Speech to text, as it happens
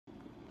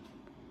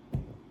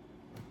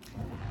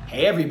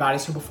Hey everybody,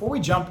 so before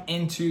we jump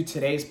into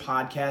today's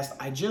podcast,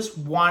 I just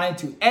wanted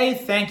to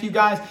thank you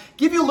guys,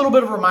 give you a little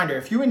bit of a reminder.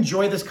 If you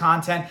enjoy this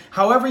content,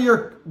 however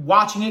you're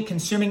watching it,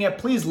 consuming it,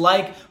 please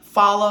like,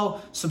 follow,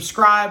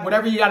 subscribe,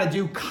 whatever you got to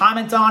do,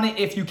 comment on it.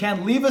 If you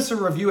can, leave us a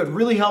review. It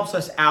really helps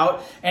us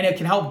out and it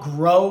can help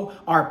grow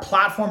our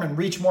platform and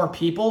reach more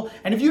people.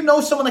 And if you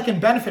know someone that can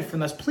benefit from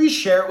this, please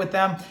share it with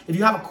them. If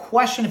you have a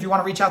question, if you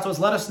want to reach out to us,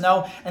 let us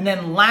know. And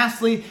then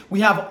lastly,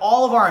 we have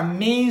all of our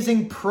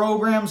amazing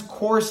programs,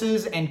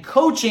 courses, and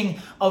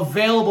coaching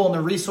available in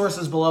the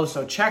resources below.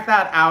 So check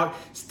that out.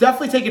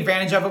 Definitely take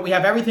advantage of it. We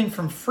have everything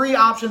from free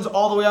options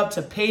all the way up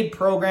to paid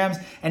programs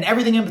and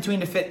everything in between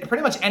to fit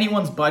pretty much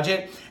anyone's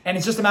budget. And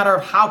it's just a matter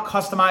of how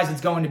customized it's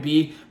going to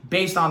be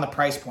based on the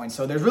price point.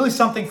 So there's really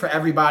something for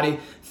everybody.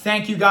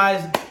 Thank you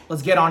guys.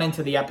 Let's get on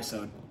into the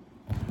episode.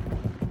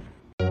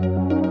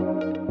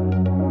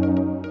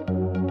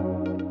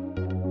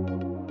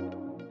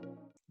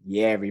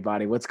 Yeah,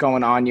 everybody, what's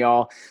going on,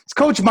 y'all? It's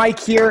Coach Mike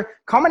here,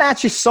 coming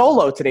at you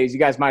solo today. As you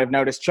guys might have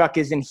noticed, Chuck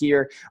isn't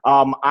here.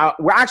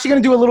 We're actually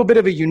going to do a little bit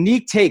of a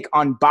unique take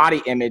on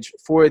body image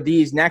for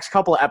these next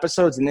couple of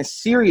episodes in this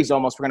series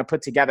almost we're going to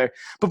put together.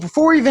 But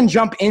before we even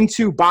jump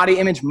into body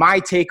image, my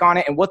take on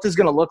it and what this is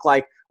going to look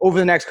like over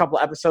the next couple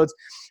of episodes,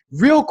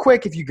 real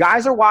quick, if you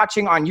guys are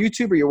watching on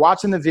YouTube or you're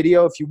watching the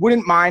video, if you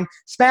wouldn't mind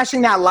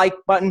smashing that like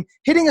button,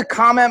 hitting a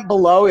comment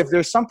below if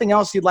there's something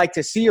else you'd like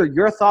to see or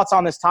your thoughts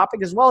on this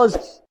topic, as well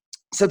as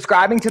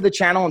subscribing to the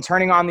channel and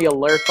turning on the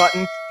alert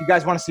button if you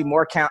guys want to see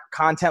more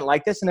content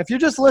like this. And if you're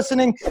just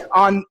listening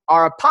on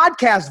our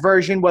podcast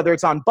version, whether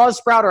it's on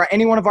Buzzsprout or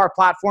any one of our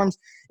platforms,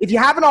 if you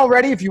haven't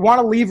already, if you want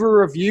to leave a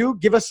review,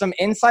 give us some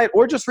insight,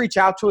 or just reach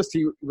out to us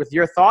with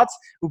your thoughts,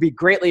 it would be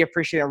greatly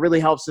appreciated. It really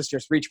helps us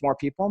just reach more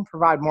people and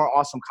provide more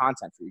awesome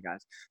content for you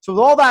guys. So with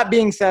all that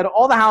being said,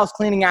 all the house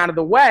cleaning out of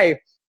the way,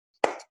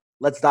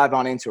 let's dive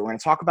on into it. We're going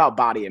to talk about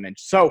body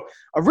image. So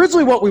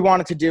originally what we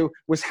wanted to do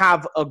was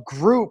have a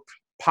group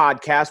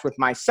podcast with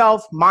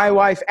myself, my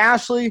wife,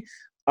 Ashley,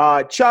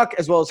 Chuck,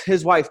 as well as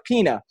his wife,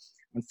 Pina.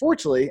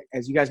 Unfortunately,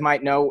 as you guys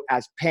might know,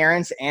 as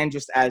parents and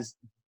just as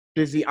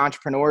busy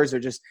entrepreneurs or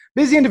just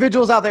busy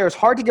individuals out there, it's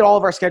hard to get all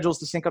of our schedules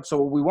to sync up. So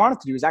what we wanted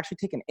to do is actually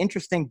take an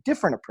interesting,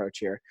 different approach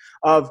here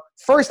of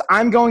first,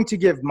 I'm going to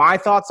give my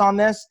thoughts on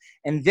this,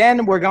 and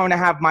then we're going to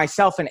have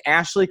myself and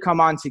Ashley come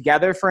on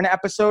together for an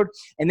episode.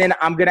 And then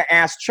I'm going to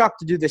ask Chuck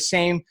to do the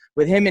same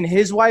with him and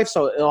his wife.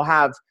 So it'll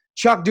have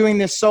Chuck doing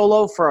this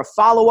solo for a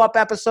follow-up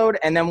episode,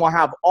 and then we'll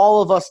have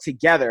all of us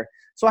together.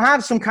 So I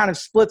have some kind of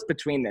splits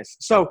between this.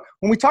 So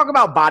when we talk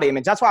about body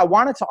image, that's why I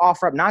wanted to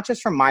offer up, not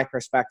just from my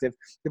perspective,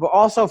 but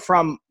also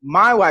from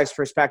my wife's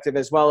perspective,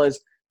 as well as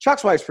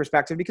Chuck's wife's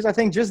perspective, because I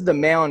think just the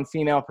male and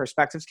female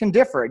perspectives can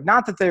differ.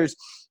 Not that there's,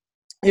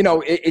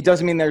 it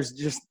doesn't mean there's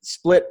just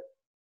split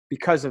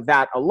because of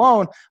that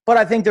alone, but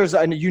I think there's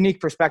a unique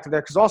perspective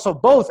there because also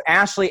both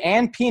Ashley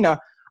and Pina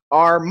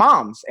are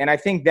moms. And I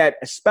think that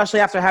especially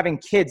after having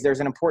kids,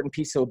 there's an important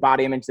piece of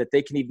body image that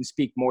they can even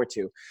speak more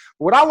to.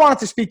 But what I wanted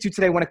to speak to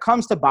today when it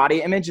comes to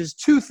body image is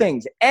two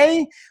things.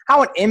 A,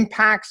 how it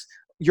impacts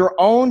your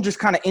own just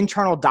kind of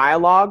internal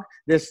dialogue,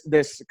 this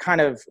kind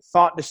of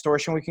thought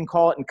distortion, we can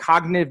call it, and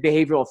cognitive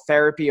behavioral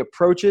therapy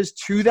approaches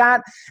to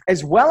that,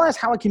 as well as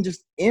how it can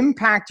just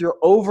impact your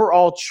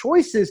overall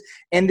choices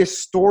and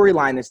this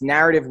storyline, this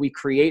narrative we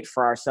create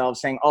for ourselves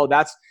saying, oh,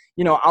 that's,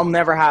 I'll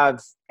never have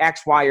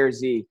X, Y, or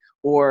Z.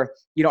 Or,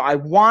 I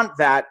want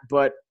that,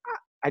 but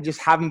I just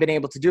haven't been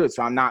able to do it,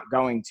 so I'm not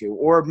going to.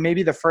 Or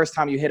maybe the first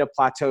time you hit a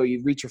plateau,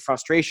 you reach your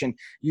frustration,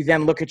 you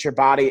then look at your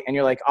body and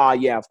you're like, oh,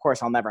 yeah, of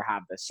course, I'll never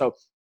have this. So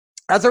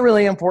that's a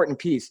really important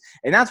piece.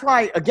 And that's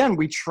why, again,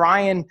 we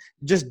try and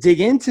just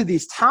dig into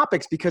these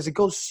topics because it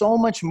goes so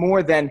much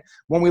more than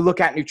when we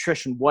look at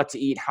nutrition, what to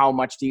eat, how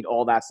much to eat,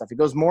 all that stuff. It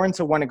goes more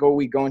into when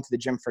we go into the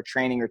gym for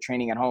training or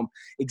training at home,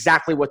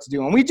 exactly what to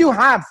do. And we do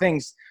have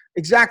things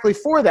exactly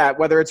for that,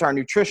 whether it's our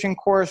nutrition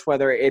course,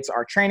 whether it's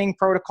our training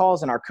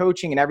protocols and our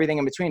coaching and everything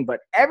in between. But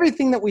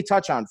everything that we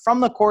touch on,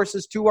 from the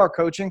courses to our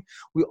coaching,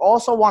 we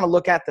also want to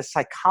look at the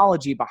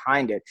psychology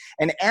behind it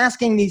and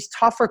asking these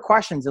tougher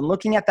questions and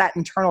looking at that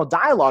internal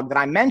dialogue that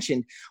I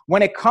mentioned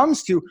when it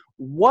comes to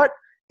what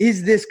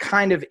is this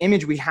kind of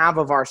image we have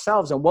of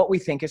ourselves and what we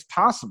think is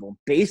possible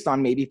based on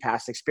maybe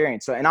past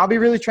experience. So, and I'll be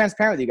really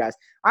transparent with you guys.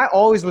 I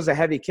always was a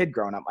heavy kid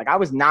growing up. Like I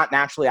was not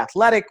naturally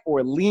athletic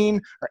or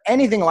lean or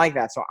anything like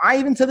that. So I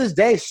even to this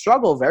day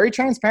struggle very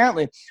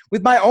transparently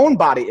with my own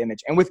body image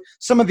and with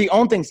some of the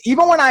own things.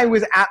 Even when I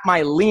was at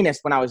my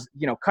leanest, when I was,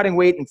 cutting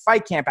weight in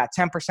fight camp at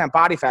 10%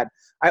 body fat,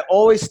 I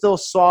always still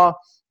saw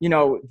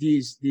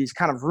these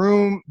kind of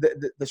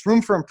this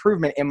room for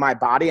improvement in my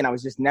body, and I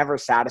was just never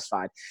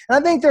satisfied. And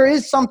I think there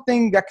is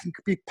something that can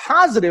be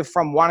positive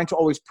from wanting to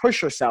always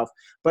push yourself.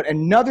 But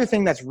another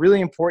thing that's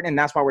really important, and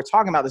that's why we're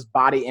talking about this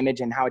body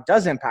image and how it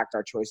does impact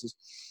our choices,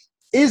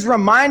 is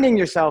reminding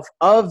yourself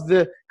of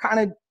the kind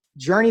of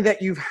journey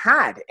that you've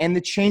had and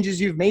the changes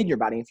you've made in your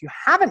body. If you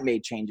haven't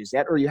made changes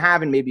yet, or you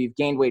haven't, maybe you've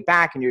gained weight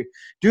back and you're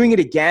doing it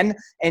again,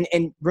 and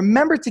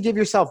remember to give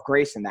yourself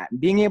grace in that and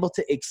being able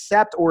to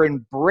accept or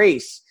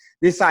embrace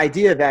this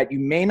idea that you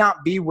may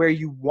not be where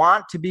you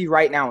want to be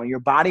right now, and your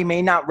body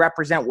may not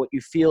represent what you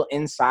feel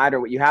inside or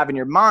what you have in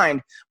your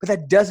mind, but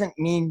that doesn't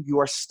mean you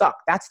are stuck.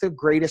 That's the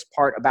greatest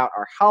part about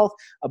our health,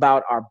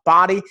 about our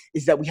body,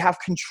 is that we have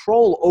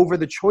control over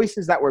the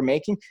choices that we're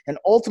making and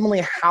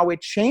ultimately how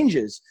it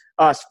changes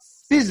us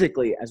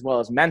physically as well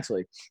as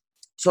mentally.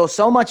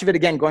 So much of it,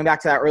 again, going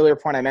back to that earlier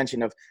point I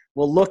mentioned of,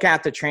 we'll look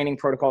at the training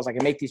protocols, I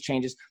can make these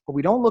changes, but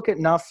we don't look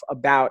enough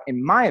about,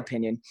 in my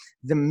opinion,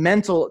 the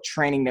mental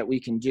training that we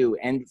can do.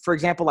 And for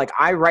example, like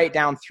I write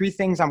down 3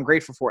 things I'm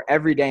grateful for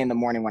every day in the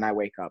morning when I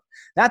wake up.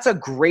 That's a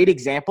great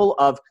example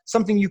of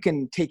something you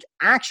can take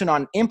action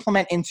on,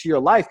 implement into your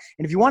life.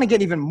 And if you want to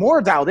get even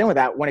more dialed in with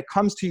that, when it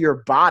comes to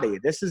your body,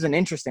 this is an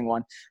interesting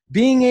one.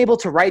 Being able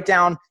to write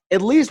down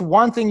at least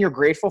one thing you're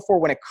grateful for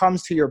when it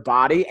comes to your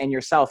body and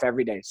yourself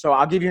every day. So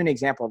I'll give you an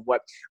example of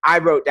what I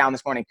wrote down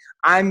this morning.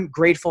 I'm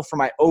grateful for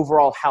my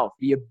overall health,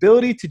 the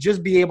ability to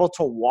just be able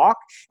to walk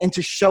and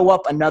to show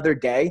up another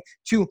day,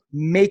 to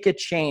make a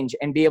change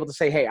and be able to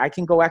say, hey, I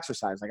can go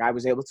exercise. Like I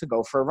was able to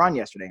go for a run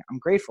yesterday. I'm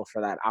grateful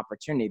for that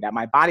opportunity, that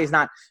my body is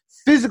not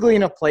physically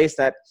in a place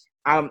that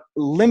I'm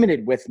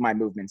limited with my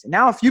movements. And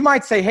now if you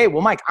might say, hey,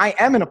 well, Mike, I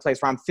am in a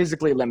place where I'm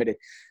physically limited.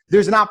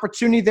 There's an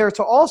opportunity there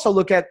to also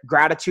look at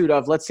gratitude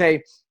of, let's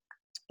say,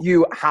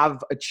 you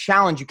have a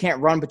challenge, you can't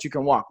run, but you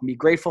can walk. Be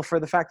grateful for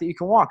the fact that you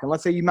can walk. And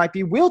let's say you might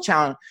be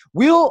wheelchair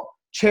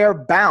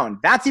bound.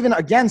 That's even,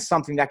 again,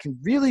 something that can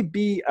really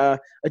be a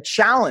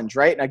challenge,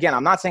 right? And again,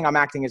 I'm not saying I'm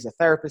acting as a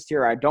therapist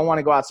here. I don't want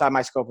to go outside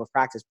my scope of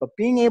practice, but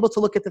being able to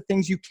look at the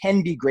things you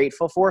can be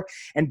grateful for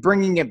and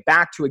bringing it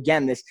back to,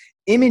 again, this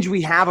image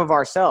we have of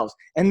ourselves.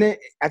 And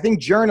I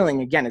think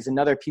journaling, again, is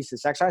another piece of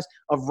this exercise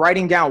of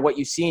writing down what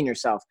you see in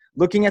yourself,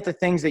 looking at the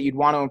things that you'd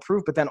want to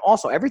improve, but then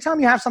also every time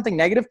you have something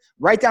negative,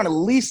 write down at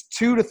least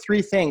 2 to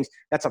 3 things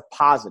that's a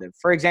positive.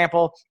 For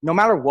example, no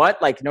matter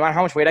what, like no matter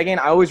how much weight I gain,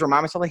 I always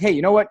remind myself, like, hey,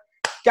 you know what?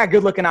 Got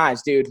good looking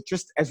eyes, dude.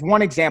 Just as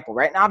one example,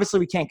 right? And obviously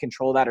we can't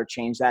control that or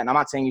change that. And I'm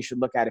not saying you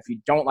should look at if you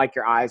don't like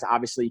your eyes,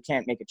 obviously you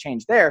can't make a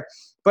change there,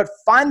 but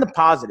find the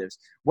positives,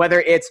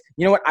 whether it's,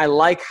 you know what, I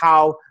like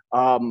how,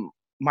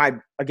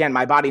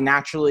 my body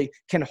naturally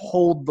can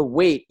hold the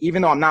weight,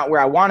 even though I'm not where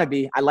I want to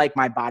be. I like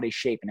my body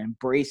shape and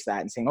embrace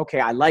that and saying, okay,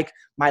 I like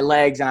my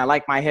legs and I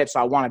like my hips. So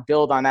I want to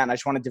build on that. And I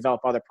just want to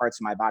develop other parts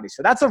of my body.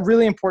 So that's a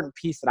really important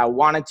piece that I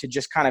wanted to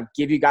just kind of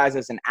give you guys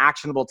as an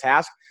actionable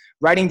task,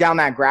 writing down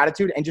that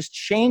gratitude and just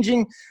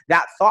changing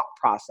that thought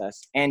process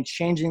and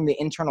changing the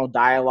internal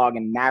dialogue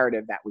and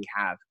narrative that we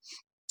have.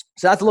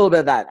 So that's a little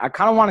bit of that. I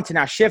kind of wanted to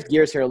now shift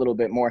gears here a little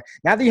bit more.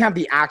 Now that you have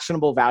the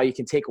actionable value you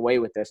can take away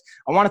with this,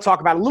 I want to talk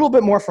about a little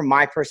bit more from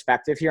my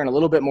perspective here and a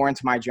little bit more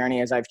into my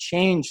journey as I've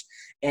changed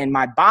and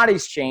my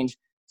body's changed,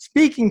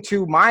 speaking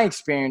to my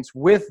experience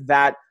with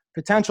that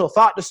potential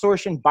thought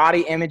distortion,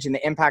 body image, and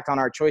the impact on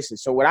our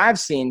choices. So what I've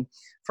seen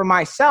for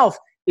myself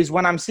is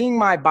when I'm seeing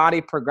my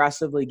body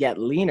progressively get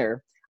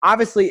leaner,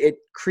 obviously it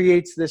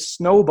creates this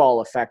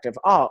snowball effect of,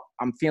 oh,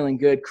 I'm feeling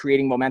good,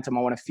 creating momentum.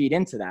 I want to feed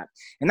into that.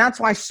 And that's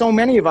why so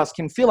many of us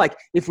can feel like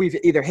if we've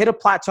either hit a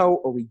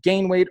plateau or we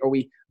gain weight or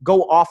we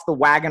go off the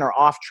wagon or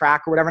off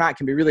track or whatever, not, it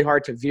can be really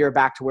hard to veer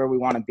back to where we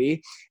want to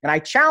be. And I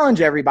challenge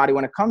everybody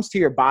when it comes to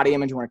your body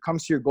image, when it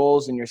comes to your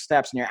goals and your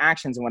steps and your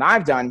actions. And what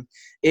I've done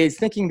is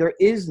thinking there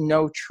is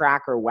no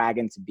track or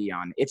wagon to be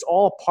on. It's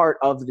all part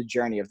of the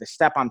journey of the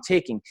step I'm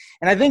taking.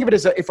 And I think of it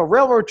as if a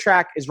railroad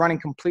track is running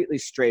completely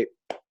straight,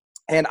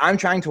 and I'm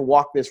trying to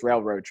walk this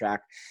railroad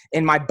track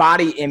and my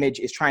body image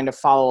is trying to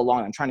follow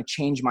along. I'm trying to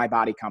change my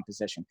body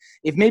composition.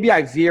 If maybe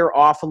I veer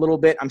off a little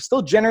bit, I'm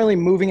still generally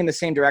moving in the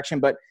same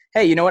direction, but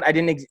hey, you know what? I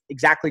didn't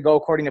exactly go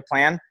according to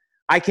plan.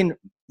 I can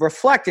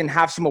reflect and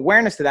have some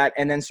awareness to that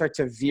and then start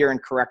to veer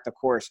and correct the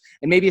course.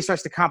 And maybe it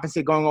starts to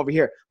compensate going over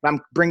here, but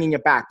I'm bringing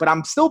it back. But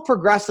I'm still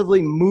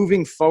progressively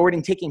moving forward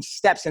and taking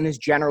steps in this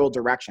general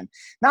direction.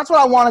 And that's what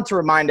I wanted to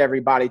remind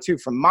everybody too,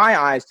 from my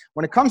eyes,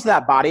 when it comes to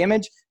that body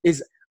image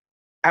is,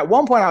 at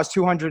one point, I was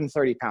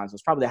 230 pounds. It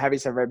was probably the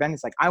heaviest I've ever been.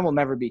 It's like, I will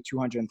never be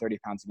 230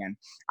 pounds again.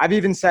 I've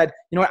even said,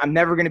 you know what, I'm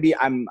never going to be,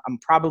 I'm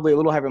probably a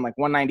little heavier. I'm like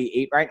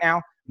 198 right now.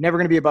 I'm never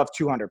going to be above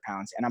 200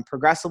 pounds. And I'm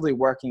progressively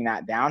working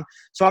that down.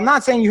 So I'm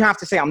not saying you have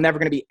to say, I'm never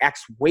going to be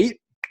X weight.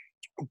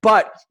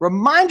 But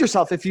remind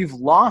yourself if you've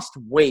lost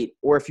weight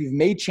or if you've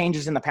made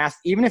changes in the past,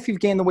 even if you've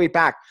gained the weight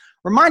back,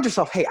 remind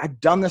yourself, hey, I've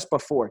done this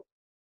before.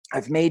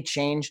 I've made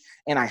change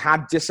and I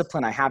have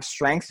discipline. I have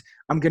strengths.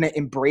 I'm going to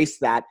embrace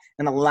that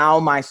and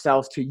allow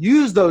myself to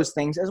use those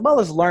things as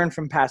well as learn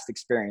from past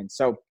experience.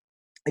 So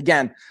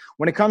again,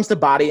 when it comes to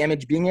body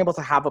image, being able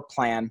to have a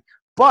plan,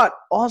 but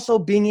also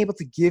being able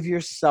to give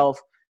yourself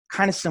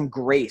kind of some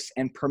grace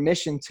and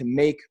permission to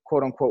make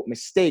quote unquote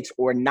mistakes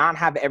or not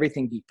have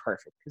everything be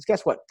perfect. Because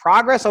guess what?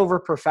 Progress over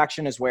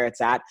perfection is where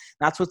it's at.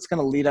 That's what's going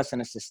to lead us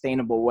in a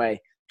sustainable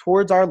way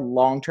towards our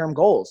long-term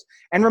goals.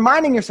 And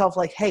reminding yourself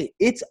like, hey,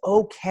 it's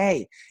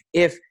okay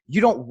if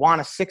you don't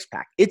want a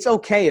six-pack. It's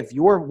okay if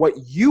what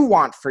you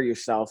want for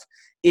yourself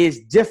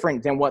is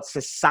different than what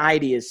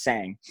society is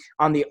saying.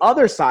 On the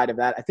other side of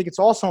that, I think it's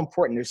also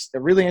important. There's a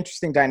really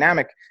interesting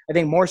dynamic, I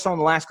think more so in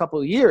the last couple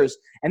of years,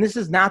 and this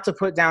is not to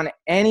put down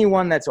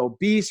anyone that's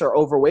obese or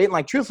overweight.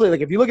 Like truthfully,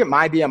 like if you look at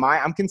my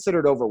BMI, I'm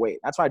considered overweight.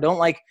 That's why I don't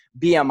like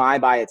BMI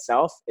by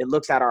itself. It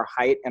looks at our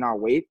height and our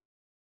weight.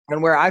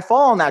 And where I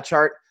fall on that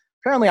chart,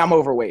 apparently I'm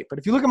overweight. But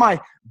if you look at my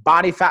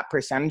body fat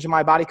percentage of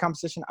my body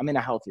composition, I'm in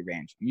a healthy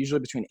range. I'm usually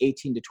between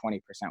 18 to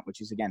 20%,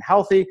 which is, again,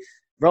 healthy,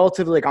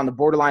 relatively like on the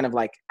borderline of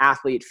like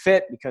athlete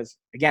fit, because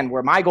again,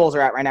 where my goals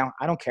are at right now,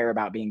 I don't care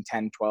about being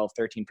 10, 12,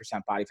 13%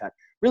 body fat.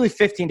 Really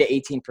 15 to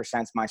 18%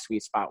 is my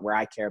sweet spot where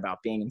I care about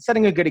being and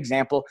setting a good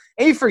example,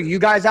 for you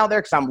guys out there,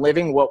 because I'm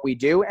living what we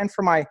do, and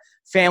for my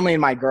family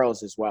and my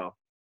girls as well.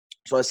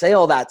 So I say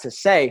all that to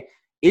say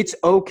it's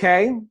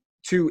okay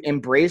to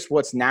embrace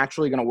what's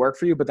naturally going to work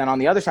for you. But then on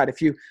the other side,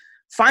 if you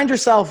find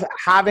yourself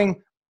having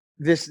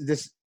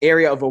this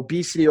area of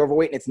obesity or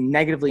overweight and it's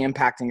negatively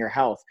impacting your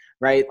health,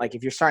 right? Like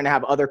if you're starting to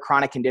have other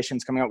chronic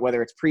conditions coming up,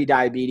 whether it's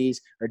pre-diabetes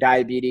or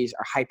diabetes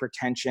or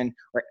hypertension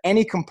or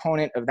any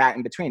component of that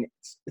in between,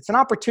 it's an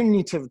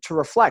opportunity to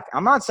reflect.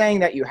 I'm not saying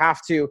that you have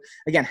to,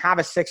 again, have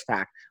a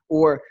six-pack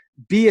or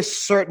be a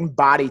certain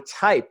body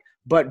type,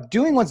 but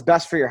doing what's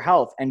best for your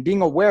health and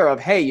being aware of,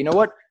 hey, you know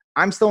what?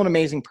 I'm still an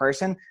amazing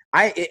person.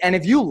 And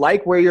if you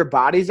like where your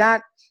body's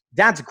at,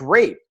 that's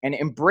great, and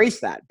embrace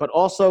that, but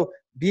also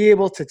be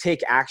able to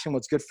take action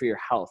what's good for your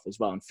health as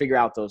well and figure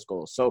out those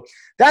goals. So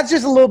that's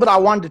just a little bit I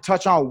wanted to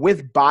touch on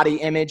with body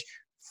image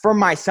for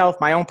myself,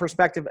 my own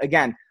perspective.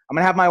 Again, I'm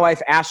going to have my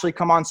wife Ashley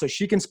come on so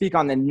she can speak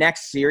on the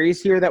next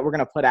series here that we're going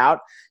to put out,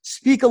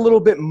 speak a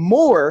little bit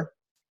more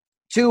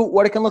to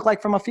what it can look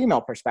like from a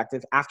female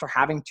perspective after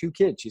having two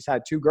kids. She's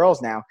had two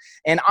girls now.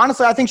 And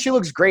honestly, I think she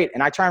looks great.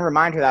 And I try and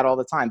remind her that all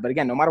the time. But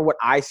again, no matter what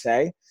I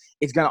say,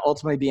 it's going to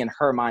ultimately be in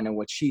her mind and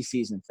what she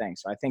sees and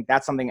thinks. So I think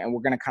that's something, and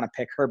we're going to kind of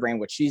pick her brain,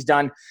 what she's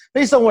done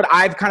based on what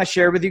I've kind of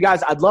shared with you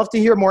guys. I'd love to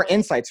hear more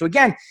insight. So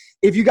again,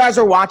 if you guys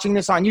are watching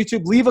this on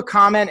YouTube, leave a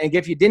comment. And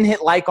if you didn't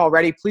hit like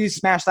already, please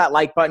smash that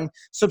like button.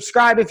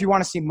 Subscribe if you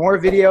want to see more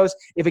videos.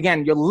 If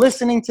again, you're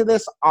listening to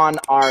this on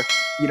our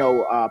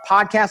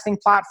podcasting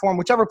platform,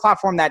 whichever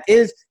platform that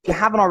is, if you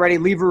haven't already,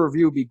 leave a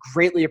review. It'd be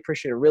greatly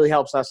appreciated. It really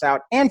helps us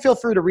out. And feel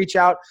free to reach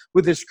out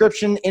with the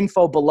description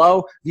info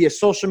below via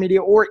social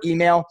media or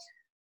email.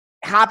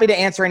 Happy to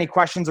answer any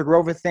questions or go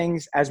over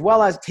things, as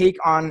well as take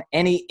on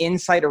any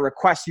insight or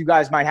requests you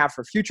guys might have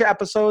for future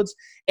episodes.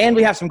 And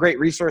we have some great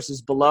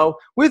resources below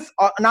with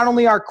not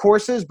only our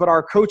courses, but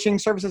our coaching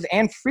services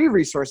and free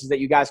resources that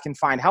you guys can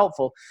find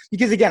helpful.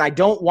 Because again, I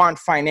don't want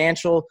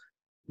financial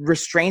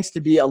restraints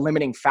to be a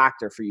limiting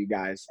factor for you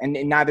guys, and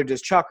neither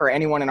does Chuck or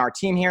anyone in our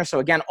team here. So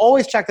again,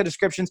 always check the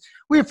descriptions.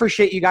 We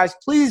appreciate you guys.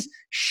 Please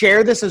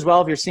share this as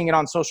well if you're seeing it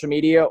on social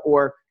media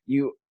or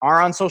you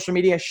are on social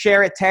media.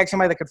 Share it, tag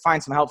somebody that could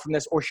find some help from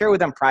this, or share with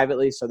them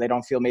privately so they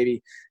don't feel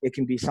maybe it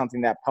can be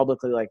something that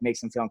publicly like makes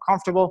them feel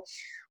uncomfortable.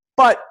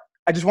 But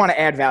I just want to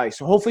add value.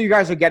 So hopefully you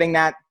guys are getting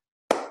that.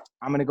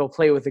 I'm going to go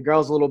play with the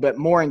girls a little bit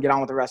more and get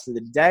on with the rest of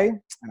the day,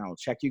 and I will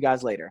check you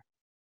guys later.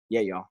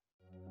 Yeah, y'all.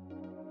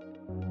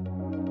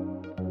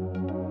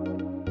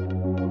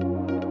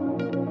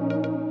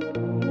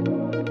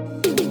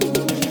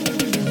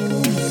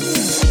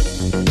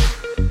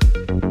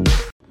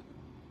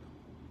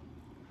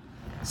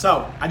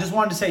 So I just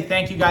wanted to say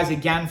thank you guys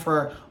again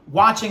for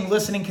watching,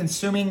 listening,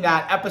 consuming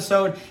that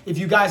episode. If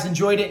you guys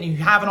enjoyed it and you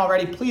haven't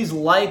already, please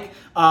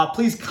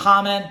please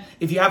comment.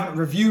 If you haven't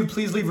reviewed,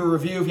 please leave a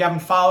review. If you haven't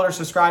followed or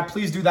subscribed,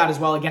 please do that as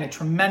well. Again, it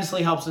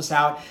tremendously helps us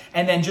out.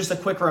 And then just a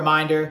quick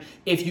reminder,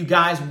 if you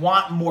guys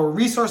want more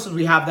resources,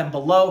 we have them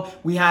below.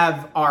 We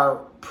have our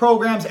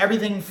programs,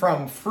 everything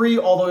from free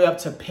all the way up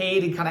to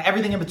paid and kind of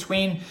everything in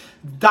between.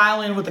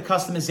 Dial in with the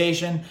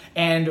customization,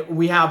 and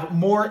we have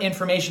more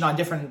information on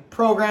different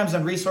programs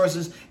and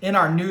resources in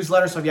our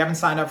newsletter. So if you haven't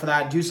signed up for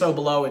that, do so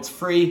below. It's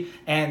free.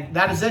 And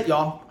that is it,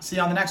 y'all. See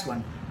you on the next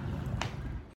one.